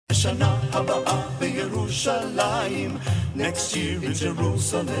שנה הבאה בירושלים, next year in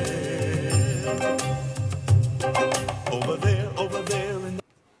Jerusalem. Over there in the...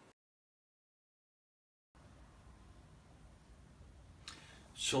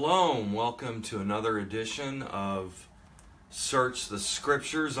 Shalom, welcome to another edition of Search the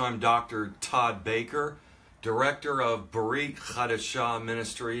Scriptures. I'm Dr. Todd Baker, Director of Berit Chadashah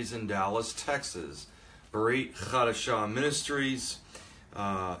Ministries in Dallas, Texas. Berit Chadashah Ministries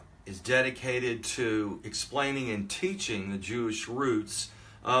is dedicated to explaining and teaching the Jewish roots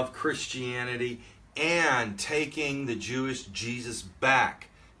of Christianity and taking the Jewish Jesus back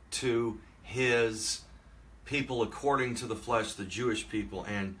to his people according to the flesh, the Jewish people,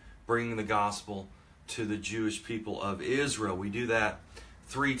 and bringing the gospel to the Jewish people of Israel. We do that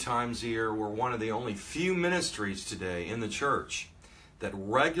 3 times a year. We're one of the only few ministries today in the church that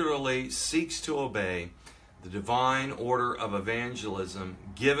regularly seeks to obey the divine order of evangelism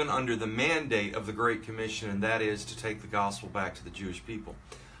given under the mandate of the Great Commission, and that is to take the gospel back to the Jewish people.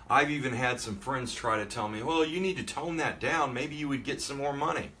 I've even had some friends try to tell me, well, you need to tone that down. Maybe you would get some more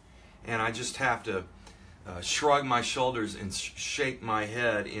money. And I just have to shrug my shoulders and shake my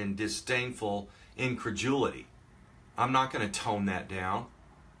head in disdainful incredulity. I'm not going to tone that down.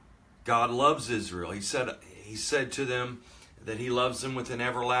 God loves Israel. He said to them that he loves them with an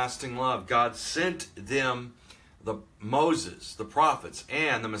everlasting love. God sent them Moses, the prophets,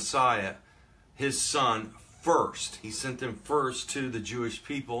 and the Messiah, his son, first. He sent them first to the Jewish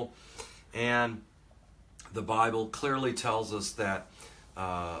people, and the Bible clearly tells us that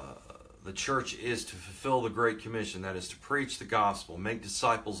the church is to fulfill the Great Commission, that is to preach the gospel, make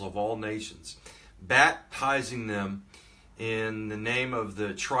disciples of all nations, baptizing them in the name of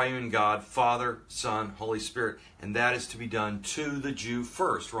the triune God, Father, Son, Holy Spirit, and that is to be done to the Jew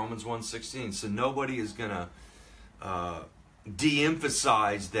first, Romans 1:16. So nobody is going to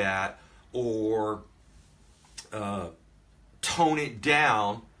de-emphasize that or tone it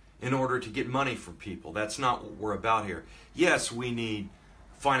down in order to get money from people. That's not what we're about here. Yes, we need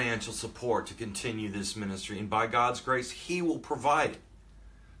financial support to continue this ministry, and by God's grace, he will provide it.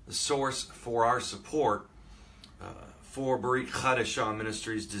 The source for our support for Berit Chadashah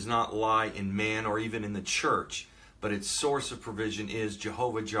Ministries does not lie in man or even in the church, but its source of provision is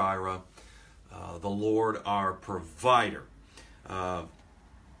Jehovah Jireh, the Lord our provider. I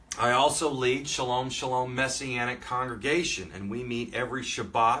also lead Shalom Shalom Messianic Congregation, and we meet every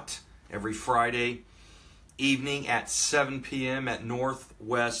Shabbat, every Friday evening at 7 p.m. at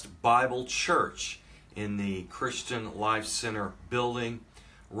Northwest Bible Church in the Christian Life Center building,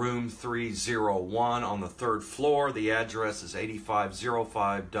 room 301 on the 3rd floor. The address is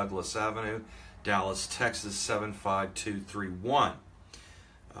 8505 Douglas Avenue, Dallas, Texas 75231.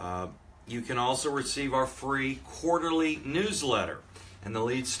 You can also receive our free quarterly newsletter. And the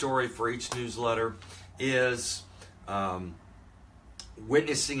lead story for each newsletter is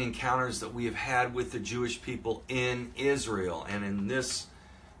witnessing encounters that we have had with the Jewish people in Israel. And in this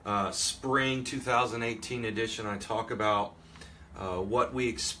spring 2018 edition, I talk about what we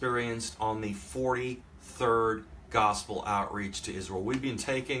experienced on the 43rd Gospel Outreach to Israel. We've been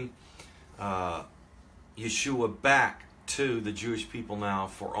taking Yeshua back to the Jewish people now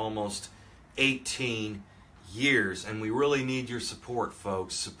for almost 18 years, and we really need your support,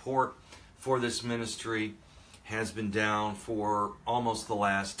 folks. Support for this ministry has been down for almost the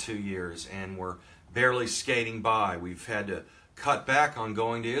last 2 years, and we're barely skating by. We've had to cut back on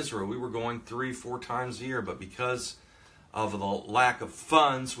going to Israel. We were going 3-4 times a year, but because of the lack of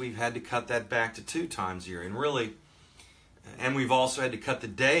funds, we've had to cut that back to 2 times a year. And we've also had to cut the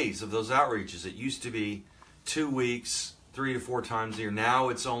days of those outreaches. It used to be 2 weeks, 3 to 4 times a year. Now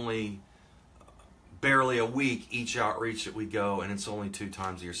it's only barely a week each outreach that we go, and it's only 2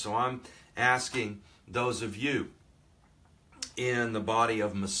 times a year. So I'm asking those of you in the body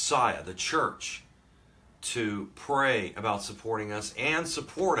of Messiah, the church, to pray about supporting us and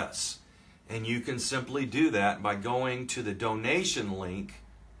support us. And you can simply do that by going to the donation link,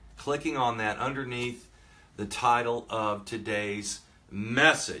 clicking on that underneath the title of today's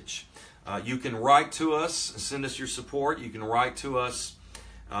message. You can write to us, send us your support. You can write to us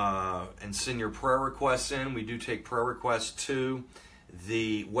and send your prayer requests in. We do take prayer requests to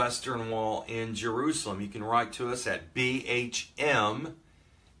the Western Wall in Jerusalem. You can write to us at BHM,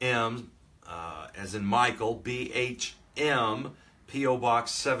 as in Michael, BHM, P.O.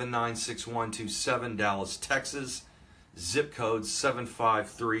 Box 796127, Dallas, Texas, zip code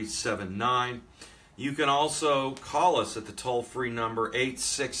 75379. You can also call us at the toll-free number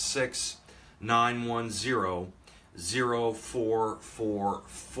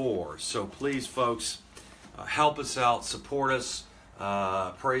 866-910-0444. So please, folks, help us out, support us.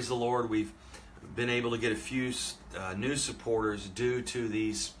 Praise the Lord, we've been able to get a few new supporters due to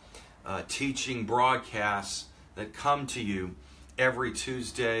these teaching broadcasts that come to you every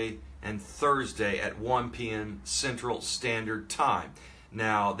Tuesday and Thursday at 1 p.m. Central Standard Time.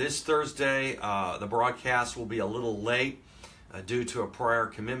 Now, this Thursday, the broadcast will be a little late due to a prior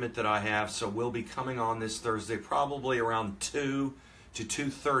commitment that I have, so we'll be coming on this Thursday probably around 2 to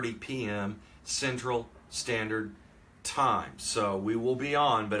 2:30 p.m. Central Standard Time. So we will be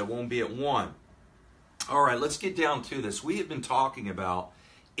on, but it won't be at 1. All right, let's get down to this. We have been talking about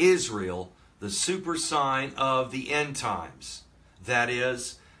Israel, the super sign of the end times. That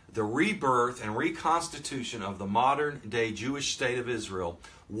is, the rebirth and reconstitution of the modern-day Jewish state of Israel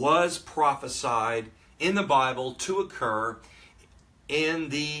was prophesied in the Bible to occur in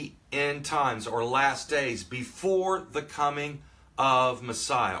the end times, or last days, before the coming of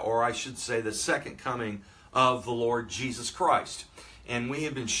Messiah, or I should say the second coming of the Lord Jesus Christ. And we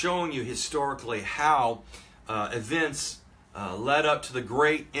have been showing you historically how events led up to the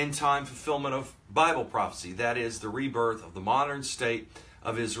great end-time fulfillment of Bible prophecy. That is, the rebirth of the modern state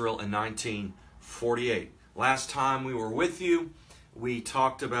of Israel in 1948. Last time we were with you, we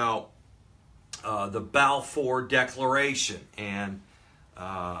talked about the Balfour Declaration. And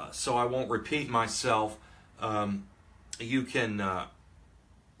so I won't repeat myself. You can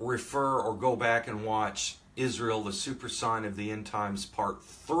refer or go back and watch Israel, the Super Sign of the End Times, Part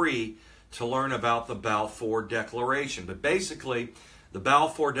 3, to learn about the Balfour Declaration. But basically, the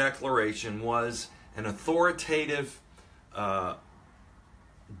Balfour Declaration was an authoritative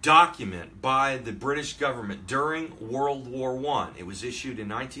document by the British government during World War I. It was issued in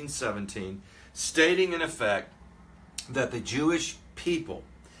 1917, stating in effect that the Jewish people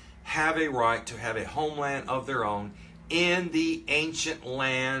have a right to have a homeland of their own in the ancient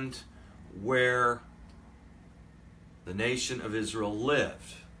land where the nation of Israel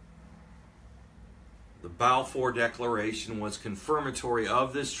lived. The Balfour Declaration was confirmatory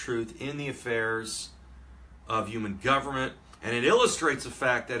of this truth in the affairs of human government, and it illustrates the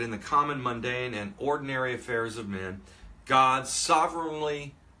fact that in the common, mundane, and ordinary affairs of men, God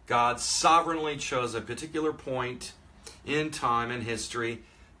sovereignly chose a particular point in time and history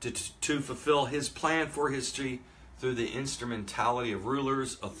to fulfill His plan for history through the instrumentality of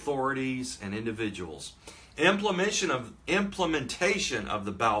rulers, authorities, and individuals. Implementation of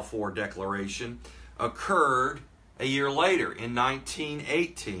the Balfour Declaration occurred a year later in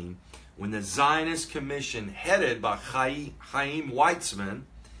 1918 when the Zionist Commission headed by Chaim Weizmann,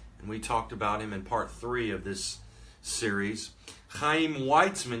 and we talked about him in part 3 of this series. Chaim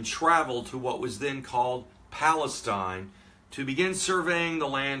Weizmann traveled to what was then called Palestine to begin surveying the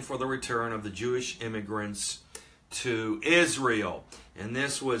land for the return of the Jewish immigrants to Israel. And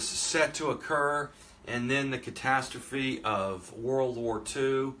this was set to occur, and then the catastrophe of World War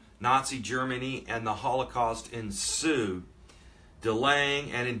II, Nazi Germany, and the Holocaust ensued,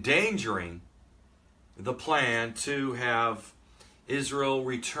 delaying and endangering the plan to have Israel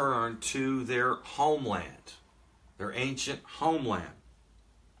return to their homeland, their ancient homeland.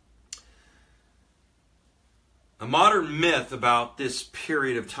 A modern myth about this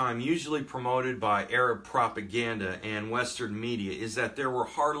period of time, usually promoted by Arab propaganda and Western media, is that there were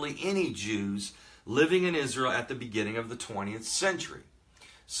hardly any Jews living in Israel at the beginning of the 20th century.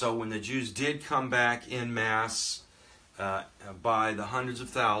 So when the Jews did come back en masse by the hundreds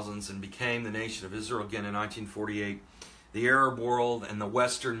of thousands and became the nation of Israel again in 1948, the Arab world and the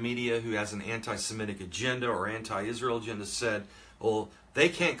Western media, who has an anti-Semitic agenda or anti-Israel agenda, said, well, they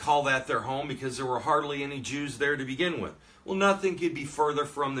can't call that their home because there were hardly any Jews there to begin with. Well, nothing could be further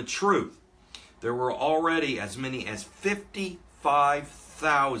from the truth. There were already as many as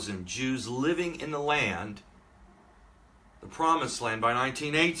 55,000 Jews living in the land, the Promised Land, by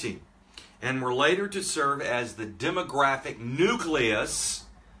 1918, and were later to serve as the demographic nucleus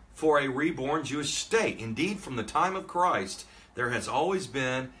for a reborn Jewish state. Indeed, from the time of Christ, there has always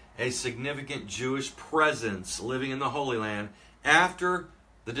been a significant Jewish presence living in the Holy Land after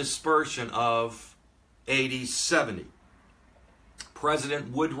the dispersion of AD 70.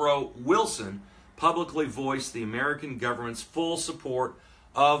 President Woodrow Wilson publicly voiced the American government's full support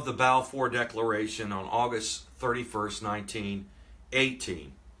of the Balfour Declaration on August 31st,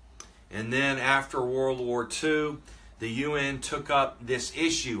 1918. And then after World War II, the UN took up this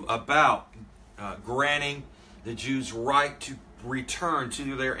issue about granting the Jews' right to return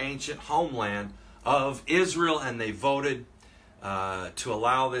to their ancient homeland of Israel, and they voted to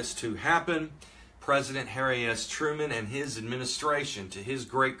allow this to happen. President Harry S. Truman and his administration, to his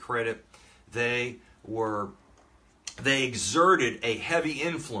great credit, they exerted a heavy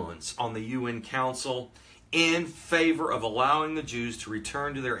influence on the UN Council in favor of allowing the Jews to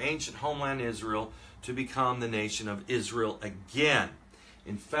return to their ancient homeland Israel to become the nation of Israel again.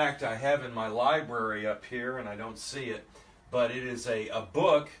 In fact, I have in my library up here, and I don't see it, but it is a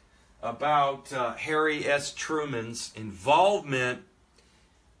book about Harry S. Truman's involvement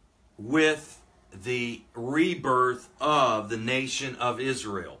with the rebirth of the nation of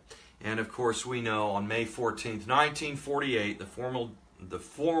Israel. And of course, we know on May 14th, 1948, the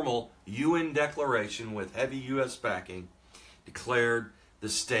formal UN declaration with heavy U.S. backing declared the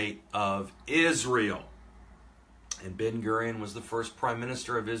state of Israel. And Ben-Gurion was the first prime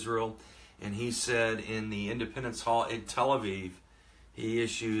minister of Israel, and he said in the Independence Hall in Tel Aviv, he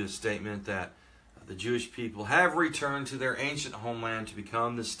issued a statement that the Jewish people have returned to their ancient homeland to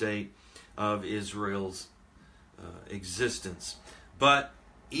become the state of Israel's existence. But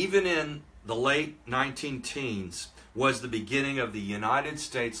even in the late 19-teens was the beginning of the United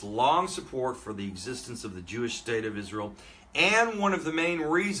States' long support for the existence of the Jewish state of Israel, and one of the main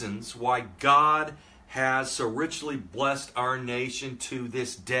reasons why God has so richly blessed our nation to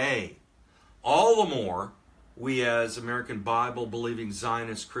this day. All the more, we as American Bible-believing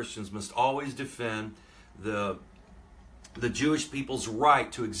Zionist Christians must always defend the Jewish people's right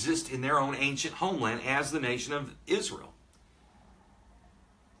to exist in their own ancient homeland as the nation of Israel.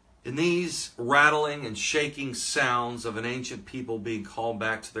 In these rattling and shaking sounds of an ancient people being called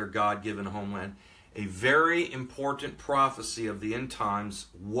back to their God-given homeland, a very important prophecy of the end times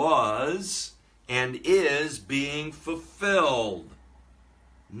was and is being fulfilled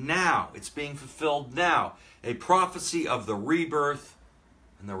now. It's being fulfilled now. A prophecy of the rebirth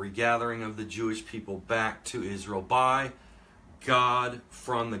and the regathering of the Jewish people back to Israel by God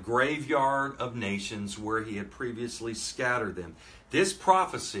from the graveyard of nations where he had previously scattered them. This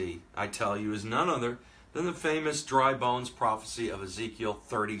prophecy, I tell you, is none other than the famous dry bones prophecy of Ezekiel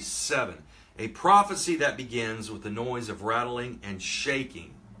 37. A prophecy that begins with the noise of rattling and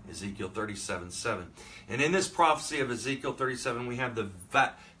shaking. Ezekiel 37:7. And in this prophecy of Ezekiel 37, we have the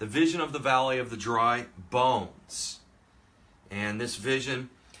vision of the valley of the dry bones. And this vision,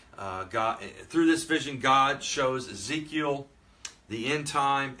 through this vision, God shows Ezekiel the end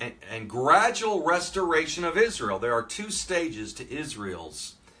time and gradual restoration of Israel. There are two stages to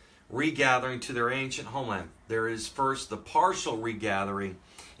Israel's regathering to their ancient homeland. There is first the partial regathering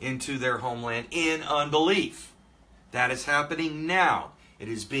into their homeland in unbelief. That is happening now. It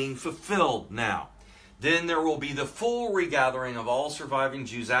is being fulfilled now. Then there will be the full regathering of all surviving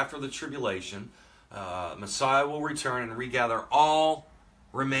Jews after the tribulation. Messiah will return and regather all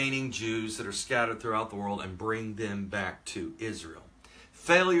remaining Jews that are scattered throughout the world and bring them back to Israel.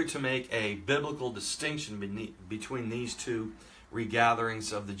 Failure to make a biblical distinction between these two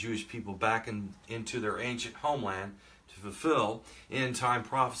regatherings of the Jewish people back into their ancient homeland to fulfill end-time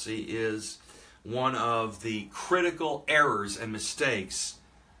prophecy is one of the critical errors and mistakes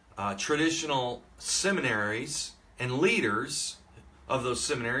traditional seminaries and leaders of those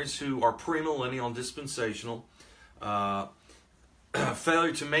seminaries who are premillennial and dispensational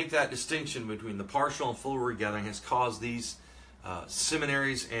failure to make that distinction between the partial and full regathering has caused these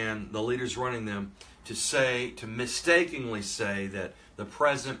seminaries and the leaders running them to mistakenly say that the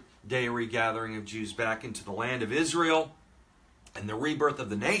present day regathering of Jews back into the land of Israel and the rebirth of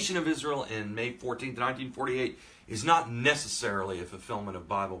the nation of Israel in May 14th, 1948 is not necessarily a fulfillment of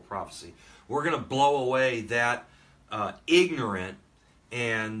Bible prophecy. We're going to blow away that ignorant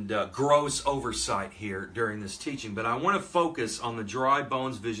and gross oversight here during this teaching. But I want to focus on the dry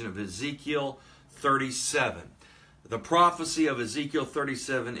bones vision of Ezekiel 37. The prophecy of Ezekiel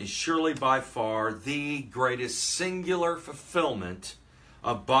 37 is surely by far the greatest singular fulfillment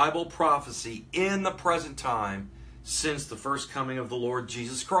of Bible prophecy in the present time since the first coming of the Lord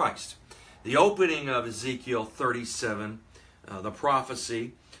Jesus Christ. The opening of Ezekiel 37, the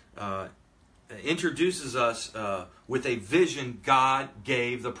prophecy, introduces us with a vision God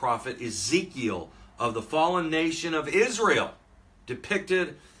gave the prophet Ezekiel of the fallen nation of Israel,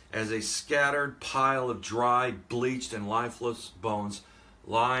 depicted as a scattered pile of dry, bleached, and lifeless bones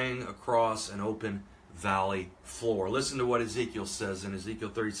lying across an open valley floor. Listen to what Ezekiel says in Ezekiel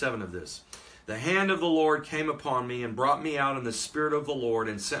 37 of this. The hand of the Lord came upon me and brought me out in the spirit of the Lord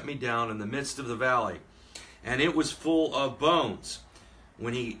and set me down in the midst of the valley, and it was full of bones.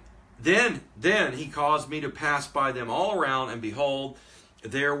 Then he caused me to pass by them all around, and behold,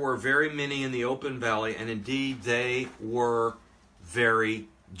 there were very many in the open valley, and indeed they were very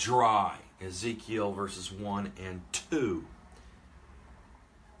dry. Ezekiel verses 1 and 2.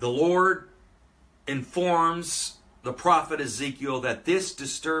 The Lord informs the prophet Ezekiel that this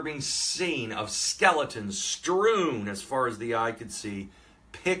disturbing scene of skeletons strewn as far as the eye could see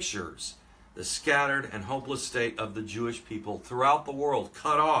pictures the scattered and hopeless state of the Jewish people throughout the world,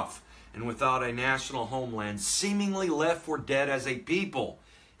 cut off and without a national homeland, seemingly left for dead as a people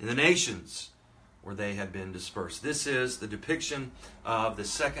in the nations where they had been dispersed. This is the depiction of the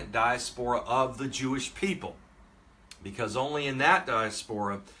second diaspora of the Jewish people, because only in that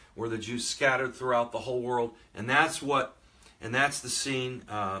diaspora were the Jews scattered throughout the whole world, and that's the scene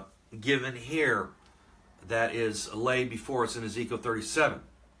given here that is laid before us in Ezekiel 37.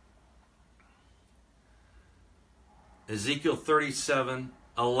 Ezekiel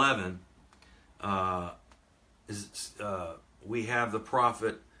 37:11. We have the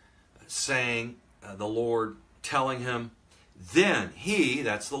prophet saying, the Lord telling him, "Then he,"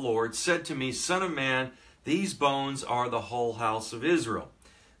 that's the Lord, "said to me, Son of man, these bones are the whole house of Israel.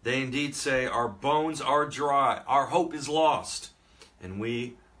 They indeed say, our bones are dry, our hope is lost, and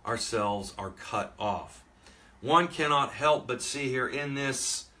we ourselves are cut off." One cannot help but see here in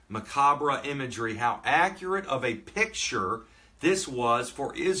this macabre imagery how accurate of a picture this was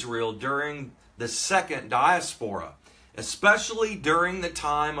for Israel during the second diaspora, especially during the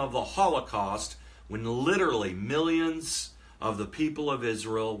time of the Holocaust, when literally millions of the people of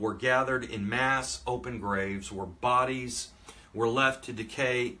Israel were gathered in mass open graves where bodies were left to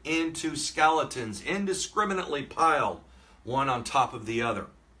decay into skeletons, indiscriminately piled one on top of the other.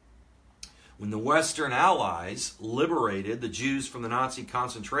 When the Western Allies liberated the Jews from the Nazi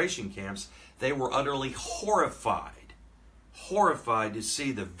concentration camps, they were utterly horrified to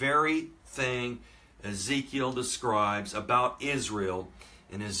see the very thing Ezekiel describes about Israel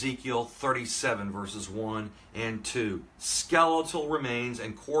in Ezekiel 37 verses 1 and 2. Skeletal remains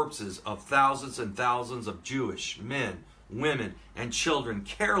and corpses of thousands and thousands of Jewish men, women, and children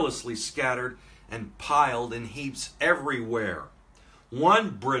carelessly scattered and piled in heaps everywhere.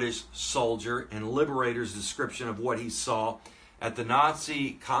 One British soldier and liberator's description of what he saw at the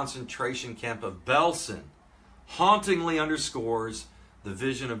Nazi concentration camp of Belsen hauntingly underscores the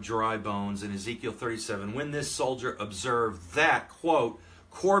vision of dry bones in Ezekiel 37, when this soldier observed that, quote,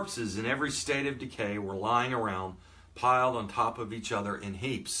 corpses in every state of decay were lying around, piled on top of each other in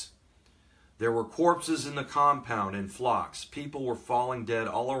heaps. There were corpses in the compound in flocks. People were falling dead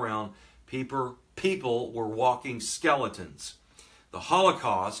all around. People were walking skeletons. The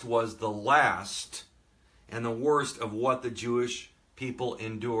Holocaust was the last and the worst of what the Jewish people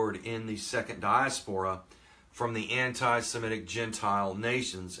endured in the second diaspora from the anti-Semitic Gentile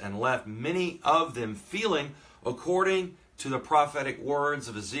nations, and left many of them feeling, according to the prophetic words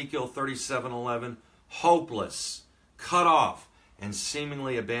of Ezekiel 37:11, hopeless, cut off, and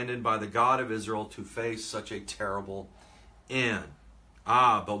seemingly abandoned by the God of Israel to face such a terrible end.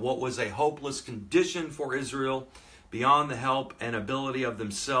 But what was a hopeless condition for Israel, beyond the help and ability of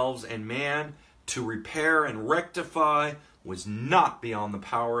themselves and man to repair and rectify, was not beyond the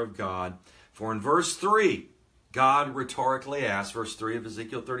power of God. For in verse 3, God rhetorically asked, verse 3 of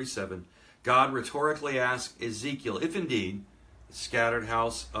Ezekiel 37, God rhetorically asked Ezekiel if indeed the scattered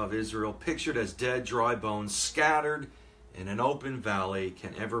house of Israel, pictured as dead, dry bones, scattered in an open valley,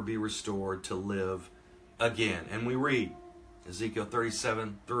 can ever be restored to live again. And we read, Ezekiel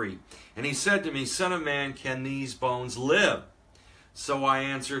 37:3, and he said to me, Son of man, can these bones live? So I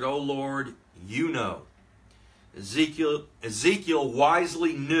answered, O Lord, you know. Ezekiel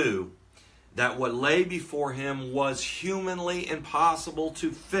wisely knew that what lay before him was humanly impossible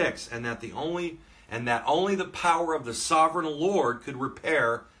to fix, and that only the power of the sovereign Lord could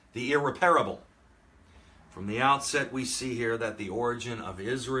repair the irreparable. From the outset, we see here that the origin of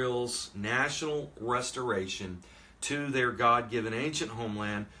Israel's national restoration to their God-given ancient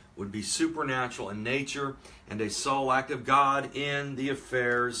homeland would be supernatural in nature and a sole act of God in the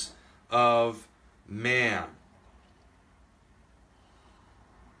affairs of man.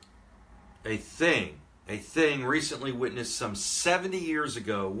 A thing recently witnessed some 70 years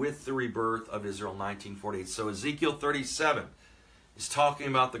ago with the rebirth of Israel in 1948. So Ezekiel 37 is talking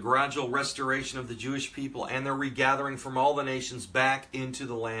about the gradual restoration of the Jewish people and their regathering from all the nations back into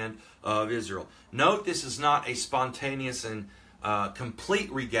the land of Israel. Note, this is not a spontaneous and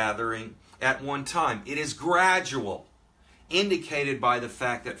complete regathering at one time. It is gradual, indicated by the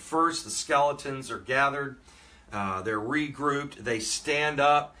fact that first the skeletons are gathered, they're regrouped, they stand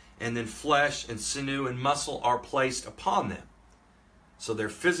up, and then flesh and sinew and muscle are placed upon them. So they're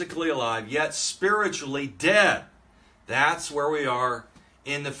physically alive, yet spiritually dead. That's where we are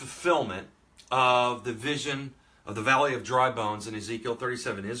in the fulfillment of the vision of the Valley of Dry Bones in Ezekiel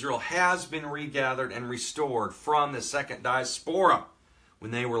 37. Israel has been regathered and restored from the second diaspora,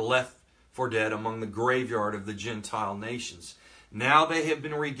 when they were left for dead among the graveyard of the Gentile nations. Now they have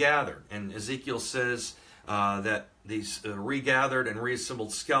been regathered, and Ezekiel says that these regathered and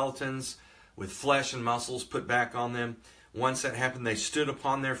reassembled skeletons with flesh and muscles put back on them. Once that happened, they stood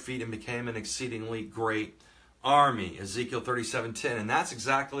upon their feet and became an exceedingly great army. Ezekiel 37:10. And that's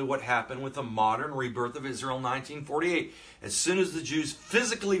exactly what happened with the modern rebirth of Israel in 1948. As soon as the Jews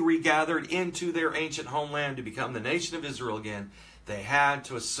physically regathered into their ancient homeland to become the nation of Israel again, they had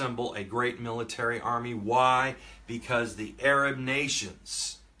to assemble a great military army. Why? Because the Arab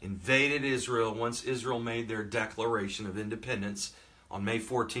nations invaded Israel once Israel made their declaration of independence on May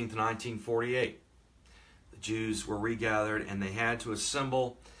 14th, 1948. The Jews were regathered and they had to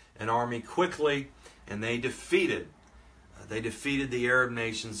assemble an army quickly, and they defeated the Arab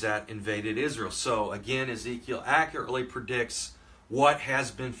nations that invaded Israel. So again, Ezekiel accurately predicts what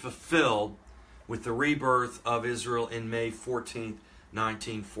has been fulfilled with the rebirth of Israel in May 14th,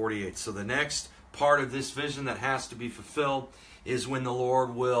 1948. So the next part of this vision that has to be fulfilled is when the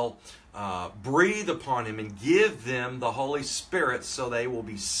Lord will breathe upon him and give them the Holy Spirit so they will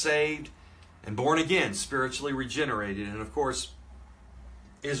be saved and born again, spiritually regenerated. And of course,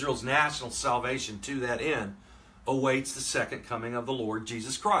 Israel's national salvation to that end awaits the second coming of the Lord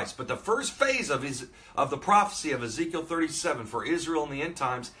Jesus Christ. But the first phase of the prophecy of Ezekiel 37 for Israel in the end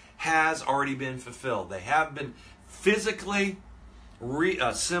times has already been fulfilled. They have been physically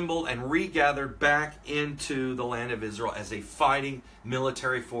reassembled and regathered back into the land of Israel as a fighting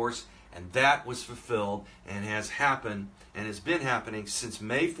military force, and that was fulfilled and has happened and has been happening since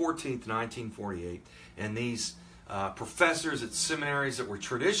May 14th, 1948. And these professors at seminaries that were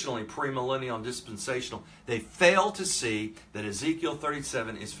traditionally premillennial and dispensational, they fail to see that Ezekiel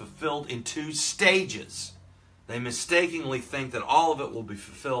 37 is fulfilled in two stages. They mistakenly think that all of it will be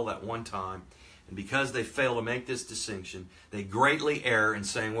fulfilled at one time. And because they fail to make this distinction, they greatly err in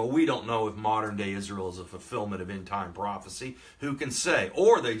saying, well, we don't know if modern day Israel is a fulfillment of end time prophecy. Who can say?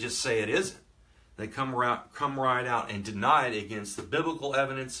 Or they just say it isn't. They come right out and deny it against the biblical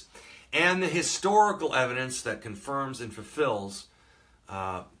evidence and the historical evidence that confirms and fulfills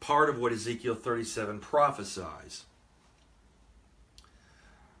part of what Ezekiel 37 prophesies.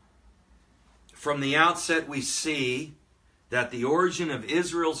 From the outset, we see that the origin of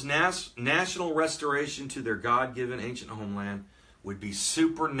Israel's national restoration to their God-given ancient homeland would be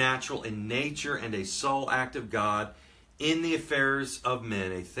supernatural in nature and a sole act of God in the affairs of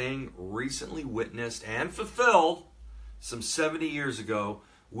men, a thing recently witnessed and fulfilled some 70 years ago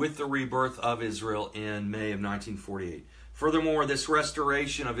with the rebirth of Israel in May of 1948. Furthermore, this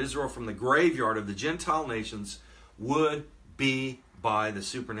restoration of Israel from the graveyard of the Gentile nations would be by the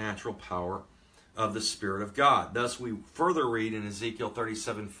supernatural power of the Spirit of God. Thus we further read in Ezekiel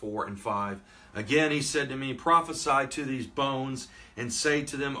 37, 4 and 5, again he said to me, prophesy to these bones, and say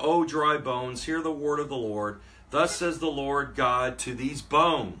to them, O dry bones, hear the word of the Lord. Thus says the Lord God to these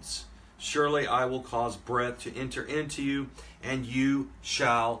bones, surely I will cause breath to enter into you, and you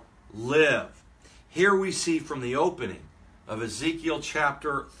shall live. Here we see from the opening of Ezekiel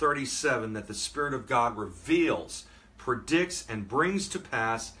chapter 37 that the Spirit of God reveals, predicts, and brings to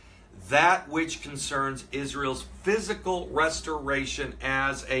pass that which concerns Israel's physical restoration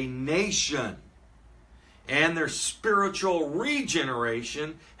as a nation and their spiritual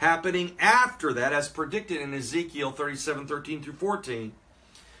regeneration happening after that, as predicted in Ezekiel 37, 13 through 14,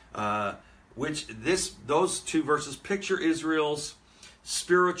 those two verses picture Israel's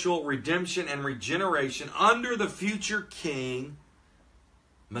spiritual redemption and regeneration under the future king,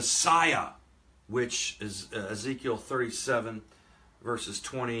 Messiah, which is Ezekiel 37, verses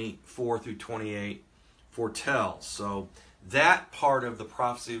 24 through 28 foretells. So that part of the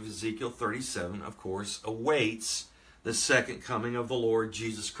prophecy of Ezekiel 37, of course, awaits the second coming of the Lord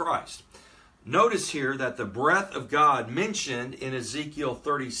Jesus Christ. Notice here that the breath of God mentioned in Ezekiel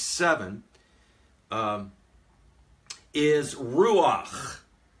 37 is Ruach.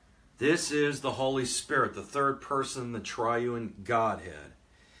 This is the Holy Spirit, the third person, the triune Godhead.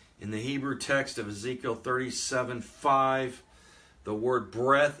 In the Hebrew text of Ezekiel 37, 5, the word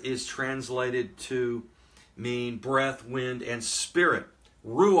breath is translated to mean breath, wind, and spirit.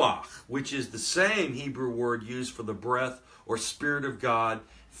 Ruach, which is the same Hebrew word used for the breath or spirit of God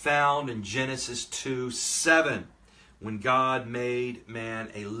found in Genesis 2:7, when God made man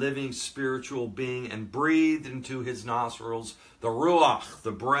a living spiritual being and breathed into his nostrils the Ruach,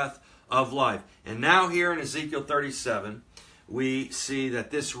 the breath of life. And now here in Ezekiel 37, we see that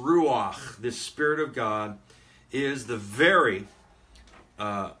this Ruach, this Spirit of God, is the very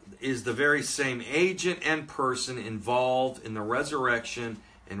same agent and person involved in the resurrection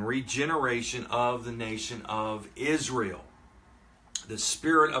and regeneration of the nation of Israel. The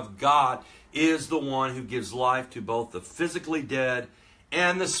Spirit of God is the one who gives life to both the physically dead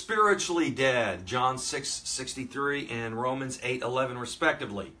and the spiritually dead, John 6:63 and Romans 8:11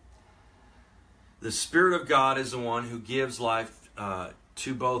 respectively. The Spirit of God is the one who gives life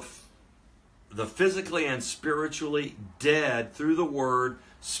to both the physically and spiritually dead through the word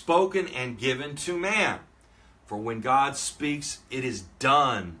spoken and given to man. For when God speaks, it is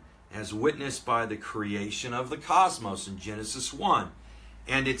done, as witnessed by the creation of the cosmos in Genesis 1.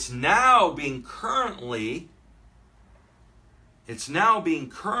 And it's now being currently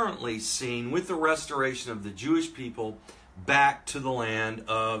seen with the restoration of the Jewish people back to the land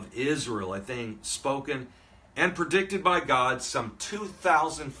of Israel, a thing spoken and predicted by God some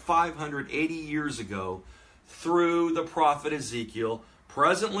 2,580 years ago through the prophet Ezekiel,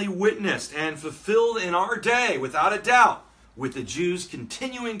 presently witnessed and fulfilled in our day without a doubt, with the Jews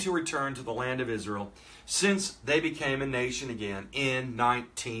continuing to return to the land of Israel since they became a nation again in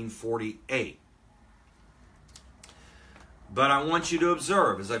 1948. But I want you to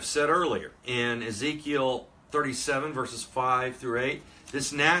observe, as I've said earlier, in Ezekiel 37 verses 5 through 8,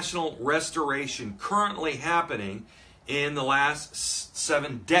 this national restoration currently happening in the last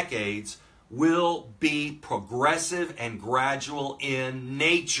 7 decades will be progressive and gradual in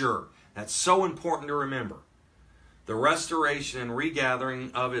nature. That's so important to remember. The restoration and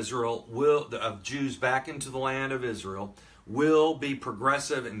regathering of Israel of Jews back into the land of Israel will be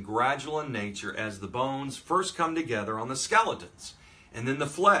progressive and gradual in nature as the bones first come together on the skeletons, and then the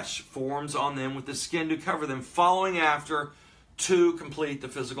flesh forms on them with the skin to cover them, following after to complete the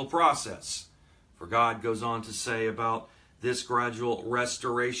physical process. For God goes on to say about this gradual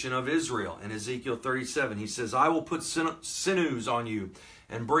restoration of Israel in Ezekiel 37. He says, I will put sinews on you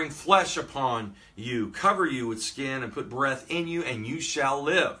and bring flesh upon you, cover you with skin and put breath in you, and you shall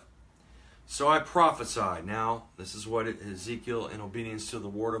live. So I prophesied. Now, this is what Ezekiel, in obedience to the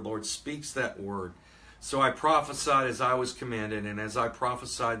word of the Lord, speaks that word. So I prophesied as I was commanded, and as I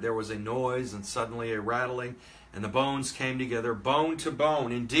prophesied there was a noise and suddenly a rattling, and the bones came together, bone to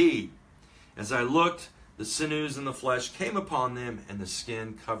bone. Indeed, as I looked, the sinews and the flesh came upon them, and the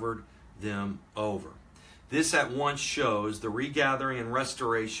skin covered them over. This at once shows the regathering and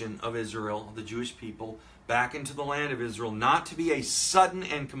restoration of Israel, the Jewish people, back into the land of Israel, not to be a sudden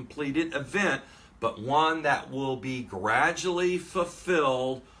and completed event, but one that will be gradually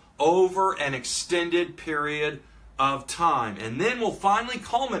fulfilled over an extended period of time, and then will finally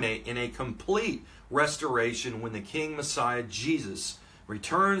culminate in a complete restoration when the King Messiah Jesus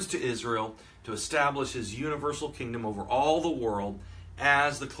returns to Israel to establish his universal kingdom over all the world,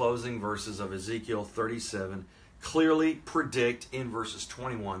 as the closing verses of Ezekiel 37 clearly predict in verses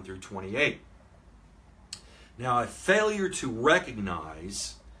 21 through 28. Now, a failure to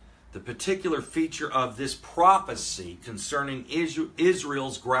recognize the particular feature of this prophecy concerning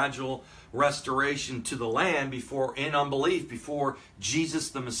Israel's gradual restoration to the land in unbelief before Jesus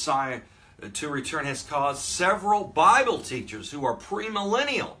the Messiah to return has caused several Bible teachers who are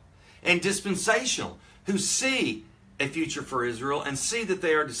premillennial and dispensational, who see a future for Israel and see that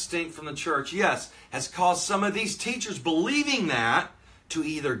they are distinct from the church, has caused some of these teachers believing that to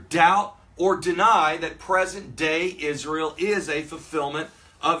either doubt or deny that present day Israel is a fulfillment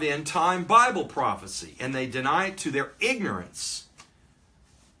of end-time Bible prophecy. And they deny it to their ignorance.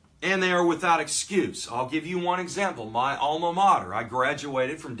 And they are without excuse. I'll give you one example. My alma mater. I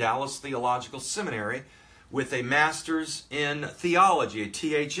graduated from Dallas Theological Seminary with a master's in theology, a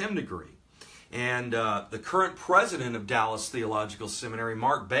THM degree. And the current president of Dallas Theological Seminary,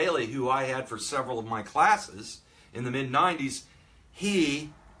 Mark Bailey, who I had for several of my classes in the mid-90s, he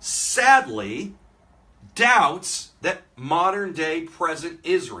sadly doubts that modern-day present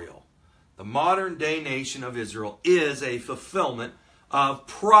Israel, the modern-day nation of Israel, is a fulfillment of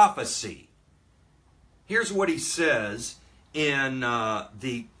prophecy. Here's what he says in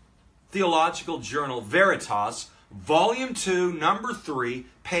the theological journal Veritas, Volume 2, Number 3,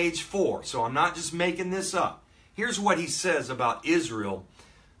 page 4. So I'm not just making this up. Here's what he says about Israel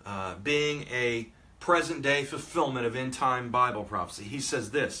being a present-day fulfillment of end-time Bible prophecy. He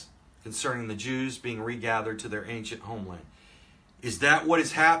says this concerning the Jews being regathered to their ancient homeland. Is that what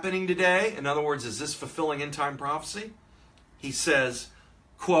is happening today? In other words, is this fulfilling end-time prophecy? He says,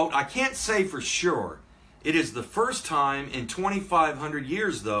 quote, I can't say for sure. It is the first time in 2,500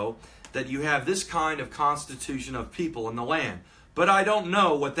 years, though, that you have this kind of constitution of people in the land. But I don't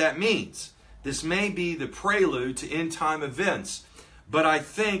know what that means. This may be the prelude to end-time events, but I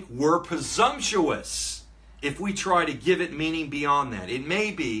think we're presumptuous if we try to give it meaning beyond that. It may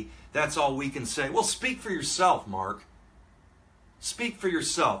be that's all we can say. Well, speak for yourself, Mark. Speak for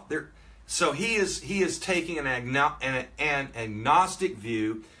yourself. So he is taking an agnostic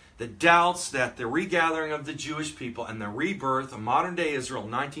view that doubts that the regathering of the Jewish people and the rebirth of modern-day Israel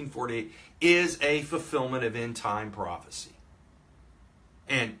in 1948 is a fulfillment of end-time prophecy.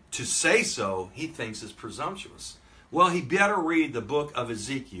 And to say so, he thinks is presumptuous. Well, he better read the book of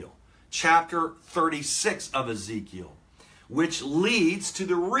Ezekiel, chapter 36 of Ezekiel, which leads to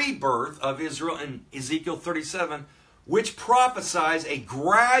the rebirth of Israel in Ezekiel 37, which prophesies a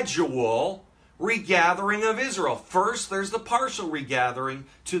gradual regathering of Israel. First, there's the partial regathering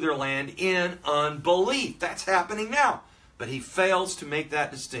to their land in unbelief. That's happening now. But he fails to make that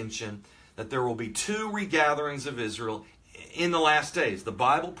distinction that there will be two regatherings of Israel in the last days. The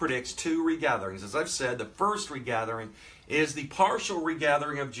Bible predicts two regatherings. As I've said, the first regathering is the partial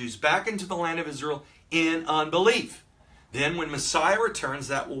regathering of Jews back into the land of Israel in unbelief. Then when Messiah returns,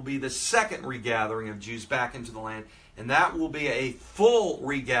 that will be the second regathering of Jews back into the land, and that will be a full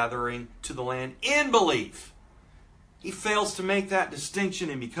regathering to the land in belief. He fails to make that distinction,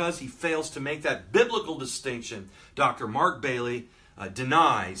 and because he fails to make that biblical distinction, Dr. Mark Bailey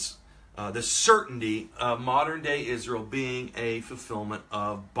denies the certainty of modern-day Israel being a fulfillment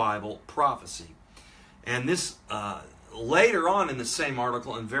of Bible prophecy. And this, later on in the same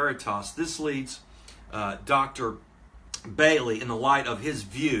article in Veritas, this leads Dr. Bailey, in the light of his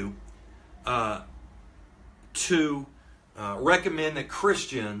view, to recommend that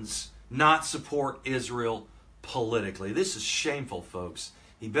Christians not support Israel politically. This is shameful, folks.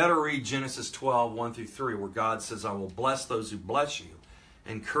 You better read Genesis 12, 1 through 3, where God says, I will bless those who bless you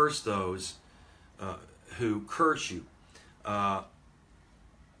and curse those who curse you. The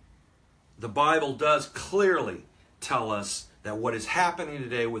Bible does clearly tell us that what is happening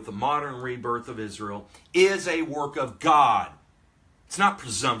today with the modern rebirth of Israel is a work of God. It's not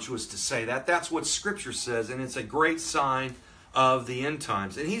presumptuous to say that. That's what Scripture says, and it's a great sign of the end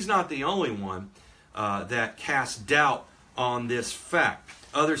times. And he's not the only one that casts doubt on this fact.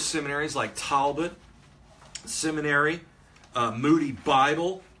 Other seminaries like Talbot Seminary, Moody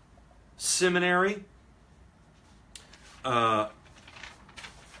Bible Seminary,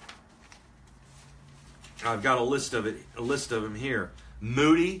 I've got a list of them here.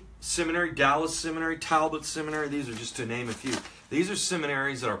 Moody Seminary, Dallas Seminary, Talbot Seminary. These are just to name a few. These are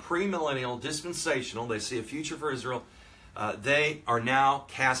seminaries that are premillennial, dispensational. They see a future for Israel. They are now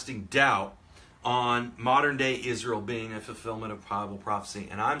casting doubt on modern-day Israel being a fulfillment of Bible prophecy.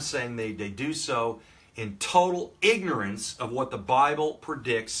 And I'm saying they do so in total ignorance of what the Bible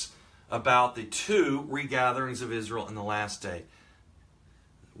predicts about the two regatherings of Israel in the last day.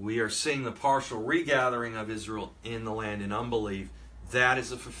 We are seeing the partial regathering of Israel in the land in unbelief. That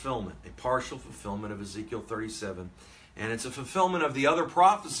is a fulfillment, a partial fulfillment of Ezekiel 37. And it's a fulfillment of the other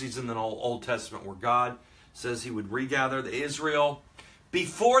prophecies in the Old Testament where God says he would regather the Israel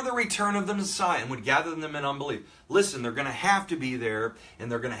before the return of the Messiah and would gather them in unbelief. Listen, they're going to have to be there,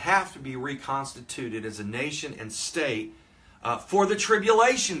 and they're going to have to be reconstituted as a nation and state for the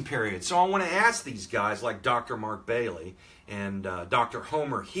tribulation period. So I want to ask these guys like Dr. Mark Bailey and Dr.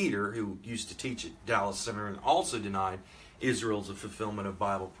 Homer Heater, who used to teach at Dallas Seminary and also denied Israel's a fulfillment of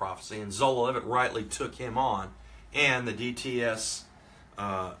Bible prophecy. And Zola Levitt rightly took him on, and the DTS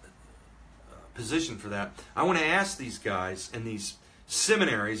position for that. I want to ask these guys in these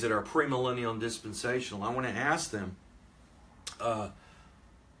seminaries that are premillennial and dispensational, I want to ask them,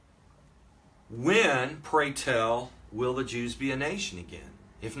 when, pray tell, will the Jews be a nation again?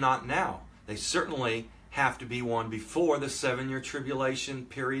 If not now, they certainly have to be one before the 7-year tribulation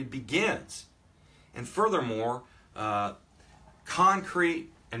period begins. And furthermore,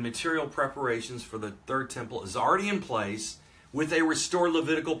 concrete and material preparations for the third temple is already in place with a restored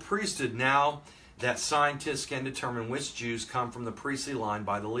Levitical priesthood now that scientists can determine which Jews come from the priestly line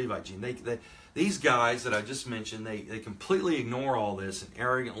by the Levite gene. These guys that I just mentioned, they completely ignore all this and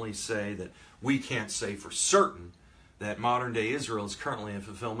arrogantly say that we can't say for certain that modern-day Israel is currently in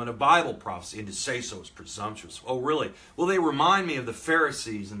fulfillment of Bible prophecy, and to say so is presumptuous. Oh, really? Well, they remind me of the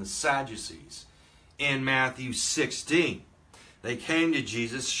Pharisees and the Sadducees in Matthew 16. They came to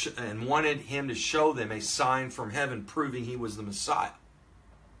Jesus and wanted him to show them a sign from heaven proving he was the Messiah.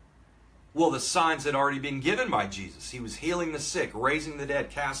 Well, the signs had already been given by Jesus. He was healing the sick, raising the dead,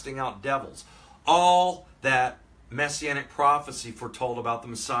 casting out devils. All that messianic prophecy foretold about the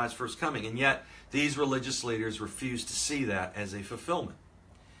Messiah's first coming. And yet, these religious leaders refused to see that as a fulfillment.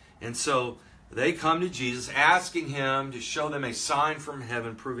 And so, they come to Jesus asking him to show them a sign from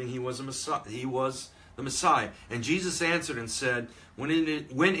heaven proving he was the Messiah. And Jesus answered and said, when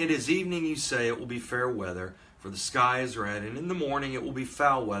it is evening, you say it will be fair weather, for the sky is red, and in the morning it will be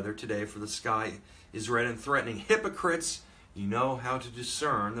foul weather today, for the sky is red and threatening. Hypocrites, you know how to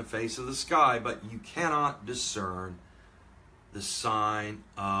discern the face of the sky, but you cannot discern the sign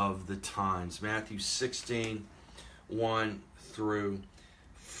of the times. Matthew 16, 1 through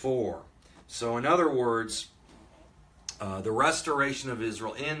 4. So in other words, the restoration of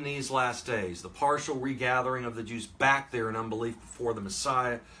Israel in these last days, the partial regathering of the Jews back there in unbelief before the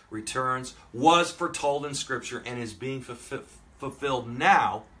Messiah returns, was foretold in Scripture and is being fulfilled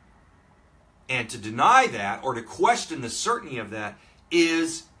now. And to deny that or to question the certainty of that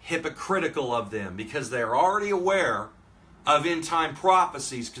is hypocritical of them, because they are already aware of end-time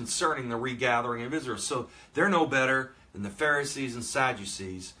prophecies concerning the regathering of Israel. So they're no better than the Pharisees and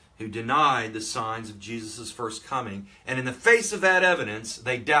Sadducees who denied the signs of Jesus' first coming. And in the face of that evidence,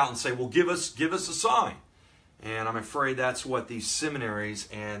 they doubt and say, well, give us a sign. And I'm afraid that's what these seminaries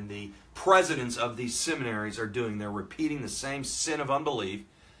and the presidents of these seminaries are doing. They're repeating the same sin of unbelief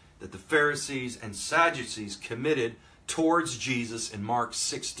that the Pharisees and Sadducees committed towards Jesus in Mark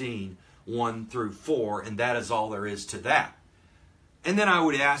 16, 1 through 4, and that is all there is to that. And then I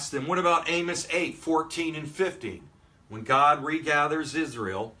would ask them, what about Amos 8, 14 and 15? When God regathers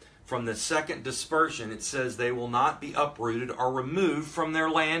Israel from the second dispersion, it says they will not be uprooted or removed from their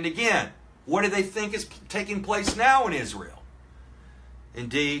land again. What do they think is taking place now in Israel?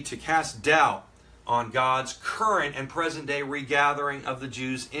 Indeed, to cast doubt on God's current and present day regathering of the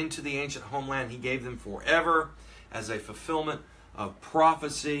Jews into the ancient homeland He gave them forever as a fulfillment of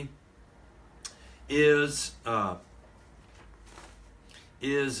prophecy is a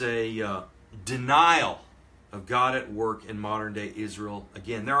denial of God at work in modern day Israel.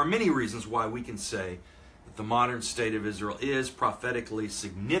 Again, there are many reasons why we can say that the modern state of Israel is prophetically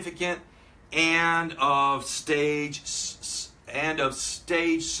significant and of stage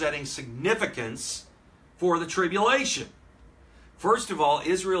setting significance for the tribulation. First of all,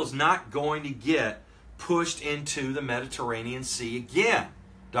 Israel is not going to get pushed into the Mediterranean Sea again.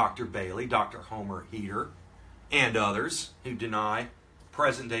 Dr. Bailey, Dr. Homer Heater, and others who deny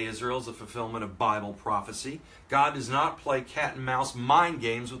present-day Israel is a fulfillment of Bible prophecy. God does not play cat and mouse mind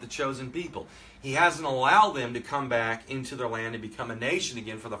games with the chosen people. He hasn't allowed them to come back into their land and become a nation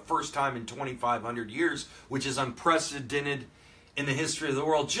again for the first time in 2,500 years, which is unprecedented in the history of the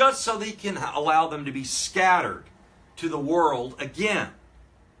world, just so that He can allow them to be scattered to the world again.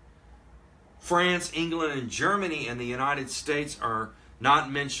 France, England, and Germany and the United States are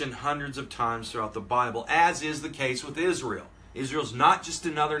not mentioned hundreds of times throughout the Bible, as is the case with Israel. Israel's not just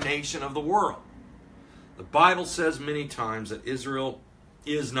another nation of the world. The Bible says many times that Israel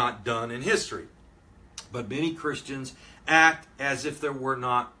is not done in history. But many Christians act as if that were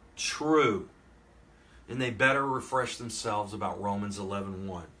not true. And they better refresh themselves about Romans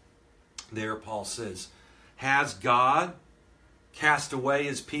 11:1. There Paul says, has God cast away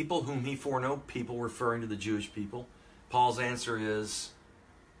His people whom He foreknew? People referring to the Jewish people. Paul's answer is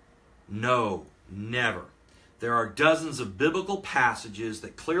no, never. There are dozens of biblical passages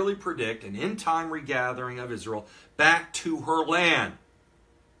that clearly predict an end-time regathering of Israel back to her land.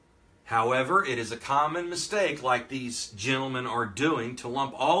 However, it is a common mistake, like these gentlemen are doing, to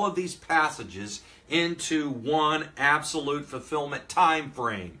lump all of these passages into one absolute fulfillment time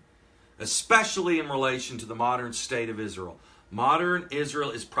frame, especially in relation to the modern state of Israel. Modern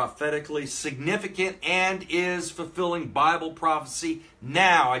Israel is prophetically significant and is fulfilling Bible prophecy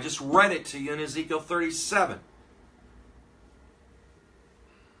now. I just read it to you in Ezekiel 37.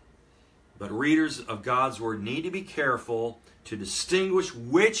 But readers of God's Word need to be careful to distinguish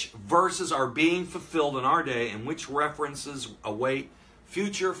which verses are being fulfilled in our day and which references await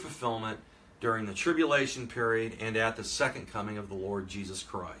future fulfillment during the tribulation period and at the second coming of the Lord Jesus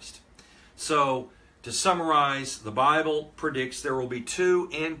Christ. So, to summarize, the Bible predicts there will be two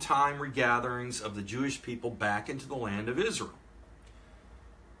end-time regatherings of the Jewish people back into the land of Israel.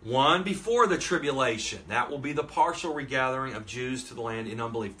 One before the tribulation. That will be the partial regathering of Jews to the land in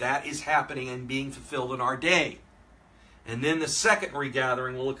unbelief. That is happening and being fulfilled in our day. And then the second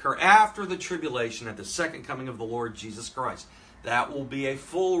regathering will occur after the tribulation at the second coming of the Lord Jesus Christ. That will be a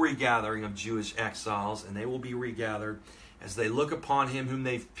full regathering of Jewish exiles, and they will be regathered as they look upon Him whom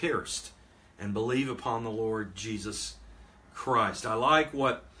they've pierced and believe upon the Lord Jesus Christ. I like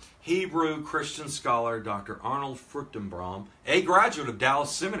what Hebrew Christian scholar Dr. Arnold Fruchtenbaum, a graduate of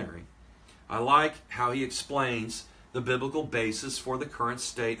Dallas Seminary, I like how he explains the biblical basis for the current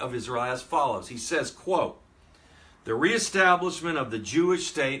state of Israel as follows. He says, quote, the reestablishment of the Jewish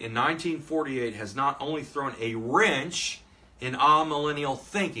state in 1948 has not only thrown a wrench in amillennial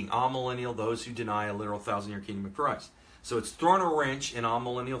thinking, amillennial, those who deny a literal 1,000-year kingdom of Christ. So it's thrown a wrench in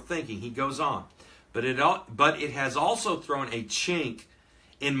amillennial thinking. He goes on. But it has also thrown a chink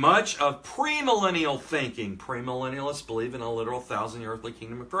in much of premillennial thinking. Premillennialists believe in a literal 1,000-year earthly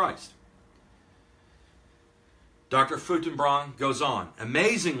kingdom of Christ. Dr. Futenbrand goes on.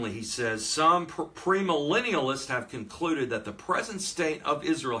 Amazingly, he says, some premillennialists have concluded that the present state of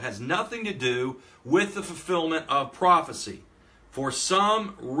Israel has nothing to do with the fulfillment of prophecy. For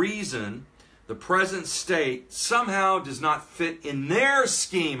some reason, the present state somehow does not fit in their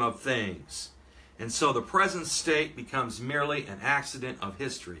scheme of things. And so the present state becomes merely an accident of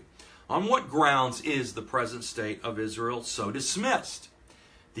history. On what grounds is the present state of Israel so dismissed?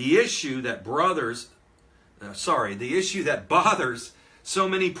 The issue that bothers so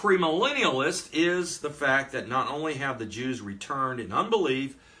many premillennialists is the fact that not only have the Jews returned in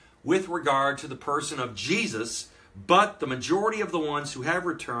unbelief with regard to the person of Jesus, but the majority of the ones who have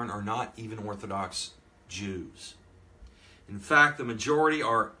returned are not even Orthodox Jews. In fact, the majority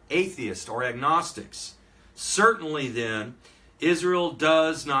are atheists or agnostics. Certainly then, Israel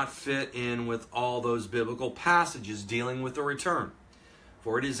does not fit in with all those biblical passages dealing with the return.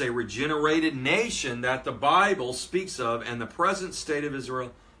 For it is a regenerated nation that the Bible speaks of, and the present state of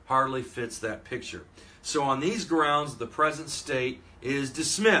Israel hardly fits that picture. So on these grounds, the present state is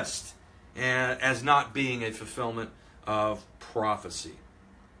dismissed as not being a fulfillment of prophecy.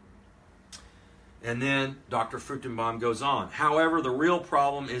 And then Dr. Fruchtenbaum goes on. However, the real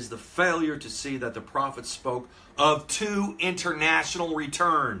problem is the failure to see that the prophets spoke of two international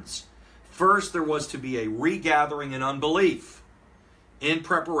returns. First, there was to be a regathering in unbelief in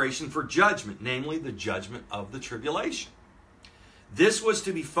preparation for judgment, namely the judgment of the tribulation. This was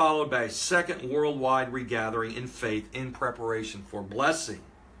to be followed by a second worldwide regathering in faith in preparation for blessing,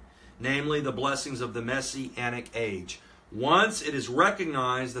 namely the blessings of the Messianic age. Once it is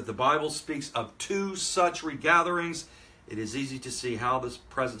recognized that the Bible speaks of two such regatherings, it is easy to see how this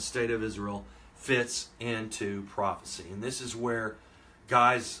present state of Israel fits into prophecy. And this is where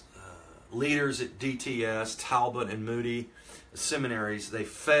leaders at DTS, Talbot, and Moody seminaries, they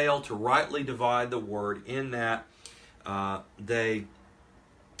fail to rightly divide the word in that they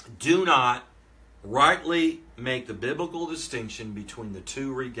do not rightly make the biblical distinction between the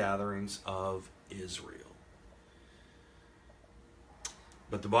two regatherings of Israel.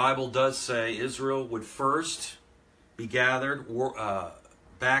 But the Bible does say Israel would first be gathered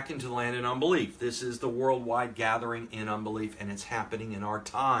back into the land in unbelief. This is the worldwide gathering in unbelief, and it's happening in our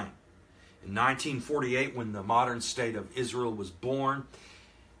time. In 1948, when the modern state of Israel was born,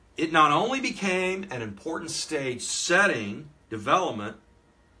 it not only became an important stage setting development,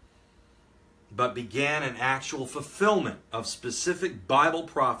 but began an actual fulfillment of specific Bible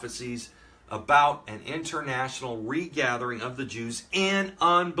prophecies about an international regathering of the Jews in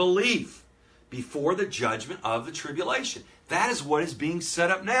unbelief before the judgment of the tribulation. That is what is being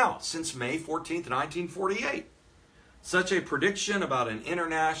set up now since May 14th, 1948. Such a prediction about an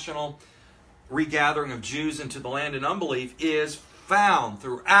international regathering of Jews into the land in unbelief is found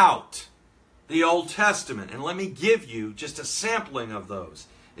throughout the Old Testament. And let me give you just a sampling of those.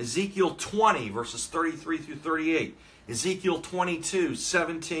 Ezekiel 20, verses 33 through 38. Ezekiel 22,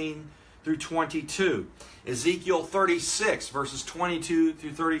 17 through 22. Ezekiel 36, verses 22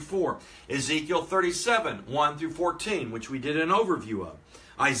 through 34. Ezekiel 37, 1 through 14, which we did an overview of.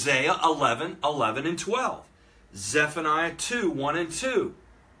 Isaiah 11, 11 and 12. Zephaniah 2, 1 and 2.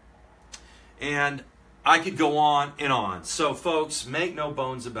 And I could go on and on. So, folks, make no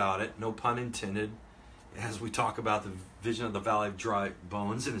bones about it, no pun intended, as we talk about the vision of the valley of dry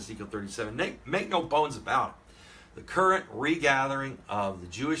bones in Ezekiel 37. Make no bones about it. The current regathering of the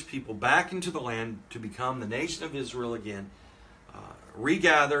Jewish people back into the land to become the nation of Israel again,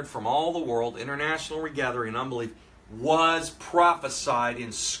 regathered from all the world, international regathering in unbelief, was prophesied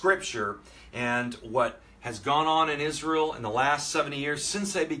in Scripture. And what has gone on in Israel in the last 70 years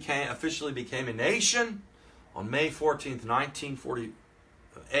since they officially became a nation on May 14th,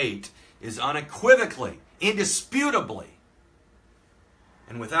 1948 is unequivocally, indisputably,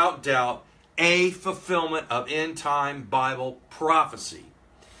 and without doubt a fulfillment of end-time Bible prophecy.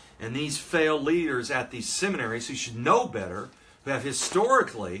 And these failed leaders at these seminaries who should know better, who have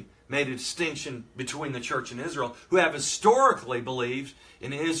historically made a distinction between the church and Israel, who have historically believed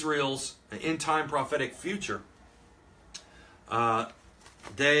in Israel's end-time prophetic future,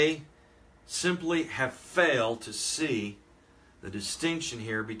 they simply have failed to see the distinction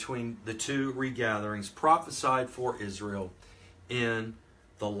here between the two regatherings prophesied for Israel in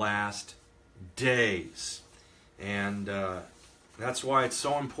the last days. And that's why it's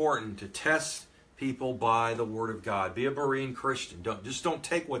so important to test people by the Word of God. Be a Berean Christian. Don't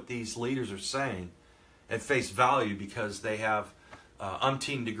take what these leaders are saying at face value because they have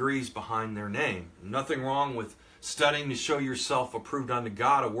umpteen degrees behind their name. Nothing wrong with studying to show yourself approved unto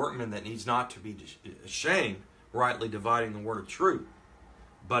God, a workman that needs not to be ashamed, rightly dividing the word of truth.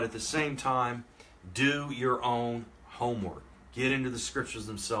 But at the same time, Do your own homework. Get into the scriptures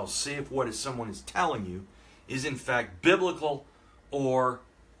themselves. See if what someone is telling you is in fact biblical or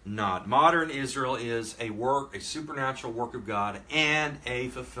not. Modern Israel is a supernatural work of God and a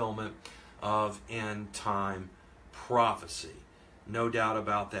fulfillment of end time prophecy. No doubt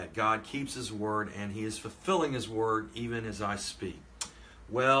about that. God keeps His word, and He is fulfilling His word even as I speak.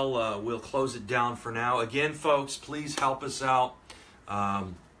 Well, we'll close it down for now. Again, folks, please help us out.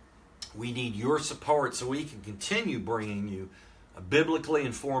 We need your support so we can continue bringing you biblically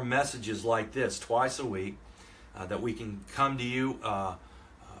informed messages like this twice a week, that we can come to you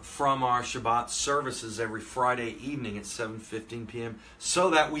from our Shabbat services every Friday evening at 7:15 p.m. so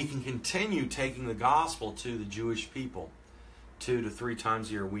that we can continue taking the gospel to the Jewish people 2 to 3 times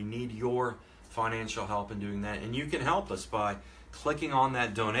a year. We need your financial help in doing that, and you can help us by clicking on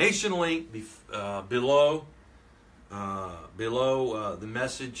that donation link below the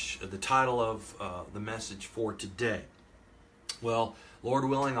message, the title of the message for today. Well, Lord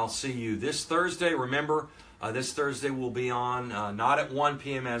willing, I'll see you this Thursday. Remember, this Thursday we'll be on not at 1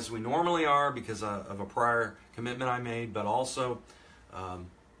 p.m. as we normally are because of a prior commitment I made, but also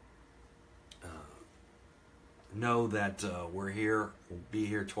know that we're here. We'll be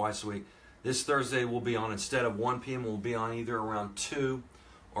here twice a week. This Thursday we'll be on, instead of 1 p.m., we'll be on either around 2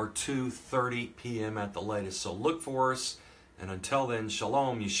 or 2:30 p.m. at the latest. So look for us. And until then,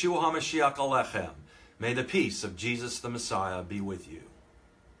 Shalom, Yeshua HaMashiach Alechem. May the peace of Jesus the Messiah be with you.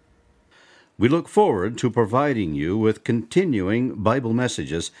 We look forward to providing you with continuing Bible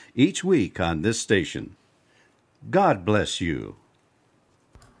messages each week on this station. God bless you.